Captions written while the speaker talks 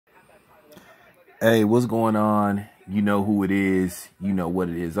Hey, what's going on? You know who it is. You know what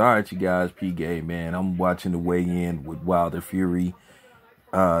it is. All right, you guys, P-Game, man. I'm watching the weigh-in with Wilder Fury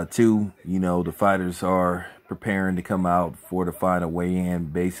 2. You know, the fighters are preparing to come out for the final weigh-in.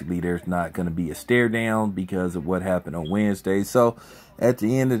 Basically, there's not going to be a stare down because of what happened on Wednesday. So, at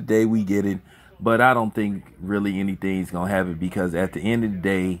the end of the day, we get it. But I don't think really anything's going to happen because at the end of the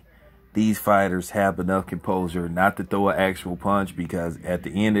day, these fighters have enough composure not to throw an actual punch, because at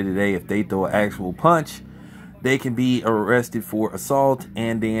the end of the day, if they throw an actual punch, they can be arrested for assault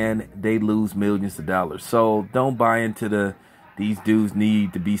and then they lose millions of dollars. So don't buy into these dudes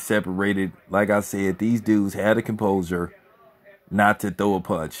need to be separated. Like I said, these dudes had a composure not to throw a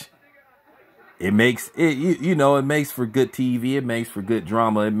punch. It makes it, it makes for good TV. It makes for good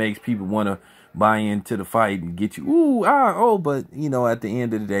drama. It makes people want to buy into the fight and get you, but, at the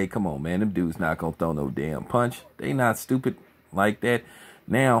end of the day, come on, man. Them dudes not going to throw no damn punch. They not stupid like that.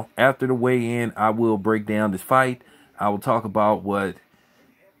 Now, after the weigh-in, I will break down this fight. I will talk about what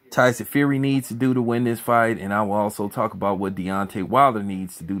Tyson Fury needs to do to win this fight, and I will also talk about what Deontay Wilder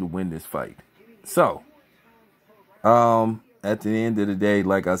needs to do to win this fight. So, at the end of the day,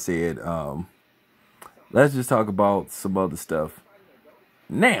 like I said, let's just talk about some other stuff.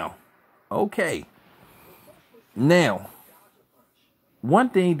 Now, okay. Now, one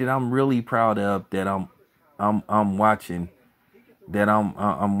thing that I'm really proud of that I'm watching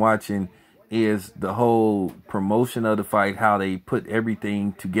is the whole promotion of the fight, how they put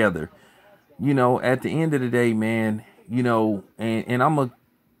everything together. At the end of the day, man, and I'm gonna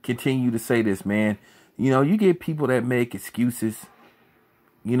continue to say this, man. You get people that make excuses.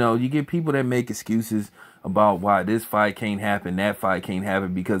 You get people that make excuses about why this fight can't happen, that fight can't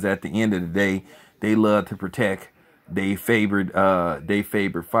happen, because at the end of the day, they love to protect their favorite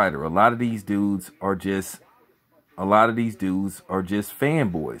fighter. A lot of these dudes are just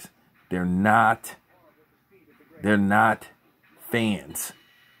fanboys. They're not fans.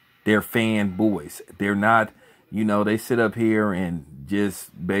 They're fanboys. They're not, they sit up here and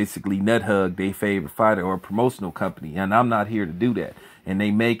just basically nut hug their favorite fighter or promotional company. And I'm not here to do that. And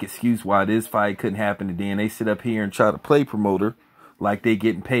they make excuse why this fight couldn't happen, and then they sit up here and try to play promoter like they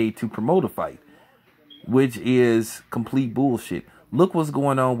getting paid to promote a fight, which is complete bullshit. Look what's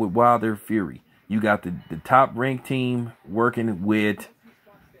going on with Wilder Fury. You got the top ranked team working with,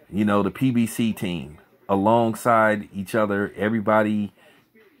 the PBC team alongside each other. Everybody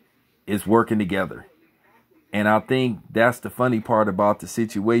is working together. And I think that's the funny part about the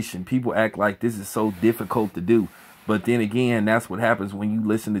situation. People act like this is so difficult to do. But then again, that's what happens when you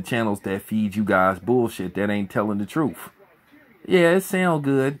listen to channels that feed you guys bullshit that ain't telling the truth. Yeah, it sounds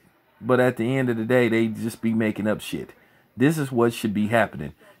good, but at the end of the day, they just be making up shit. This is what should be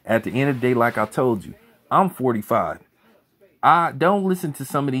happening. At the end of the day, like I told you, I'm 45. I don't listen to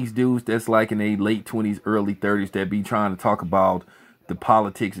some of these dudes that's like in their late 20s, early 30s that be trying to talk about the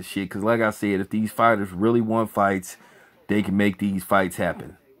politics and shit. Because like I said, if these fighters really want fights, they can make these fights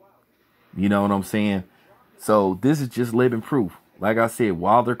happen. You know what I'm saying? So this is just living proof. Like I said,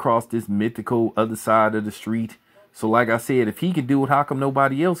 Wilder crossed this mythical other side of the street. So like I said, if he can do it, how come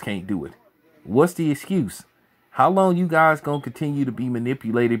nobody else can't do it? What's the excuse? How long you guys gonna continue to be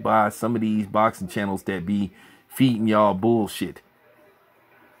manipulated by some of these boxing channels that be feeding y'all bullshit?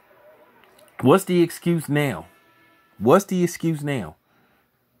 What's the excuse now? What's the excuse now?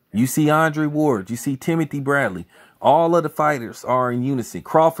 You see Andre Ward, you see Timothy Bradley. All of the fighters are in unison.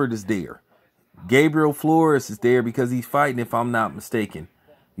 Crawford is there. Gabriel Flores is there because he's fighting, if I'm not mistaken.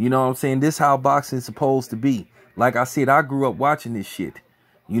 You know what I'm saying? This is how boxing is supposed to be. Like I said, I grew up watching this shit.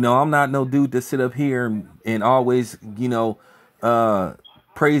 I'm not no dude that sit up here and always,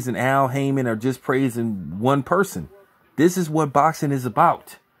 praising Al Heyman or just praising one person. This is what boxing is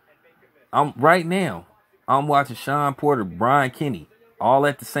about. Right now, I'm watching Sean Porter, Brian Kenny, all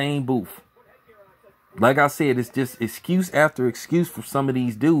at the same booth. Like I said, it's just excuse after excuse for some of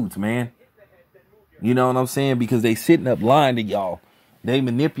these dudes, man. You know what I'm saying? Because they sitting up lying to y'all. They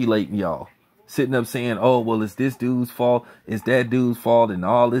manipulating y'all. Sitting up saying, oh, well, it's this dude's fault. It's that dude's fault and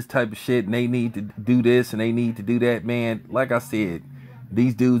all this type of shit. And they need to do this and they need to do that, man. Like I said,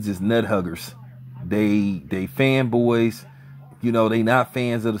 these dudes is nut huggers. They fanboys. They not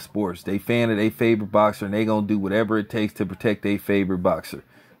fans of the sports. They fan of their favorite boxer, and they gonna do whatever it takes to protect their favorite boxer.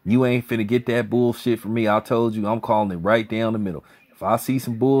 You ain't finna get that bullshit from me. I told you, I'm calling it right down the middle. If I see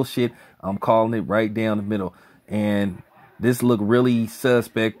some bullshit, I'm calling it right down the middle. And this look really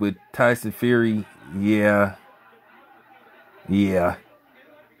suspect with Tyson Fury. Yeah.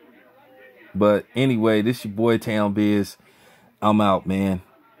 But anyway, this your boy Town Biz. I'm out, man.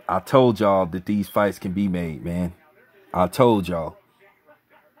 I told y'all that these fights can be made, man. I told y'all.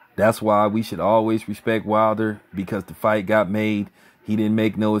 That's why we should always respect Wilder, because the fight got made. He didn't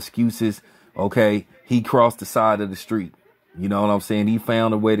make no excuses. Okay, he crossed the side of the street. You know what I'm saying? He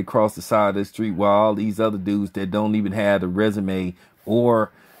found a way to cross the side of the street while all these other dudes that don't even have a resume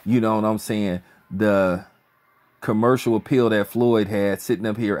or, you know what I'm saying, the commercial appeal that Floyd had, sitting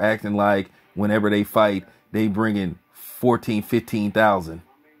up here acting like whenever they fight, they bring in 14, 15,000.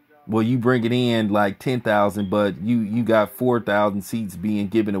 Well, you bring it in like 10,000, but you got 4,000 seats being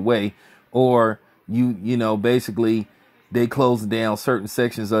given away, or you know, basically they closing down certain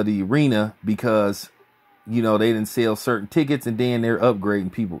sections of the arena because, you know, they didn't sell certain tickets, and then they're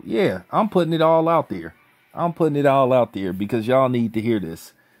upgrading people. Yeah, I'm putting it all out there. I'm putting it all out there because y'all need to hear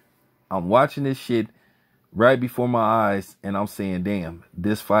this. I'm watching this shit right before my eyes, and I'm saying, damn,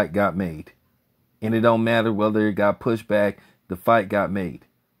 this fight got made. And it don't matter whether it got pushed back, the fight got made.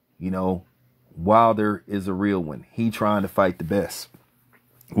 You know, Wilder is a real one. He trying to fight the best.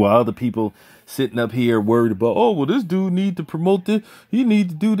 While other people sitting up here worried about, oh, well, this dude need to promote this. He need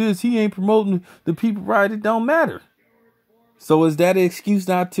to do this. He ain't promoting the people right. It don't matter. So is that an excuse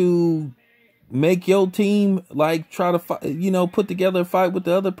not to make your team, like, try to fight, you know, put together a fight with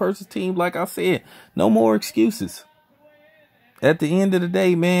the other person's team? Like I said, no more excuses. At the end of the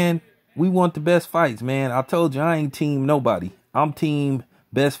day, man, we want the best fights, man. I told you I ain't team nobody. I'm team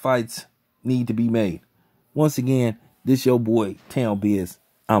best fights need to be made. Once again, this your boy, Town Biz.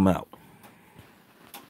 I'm out.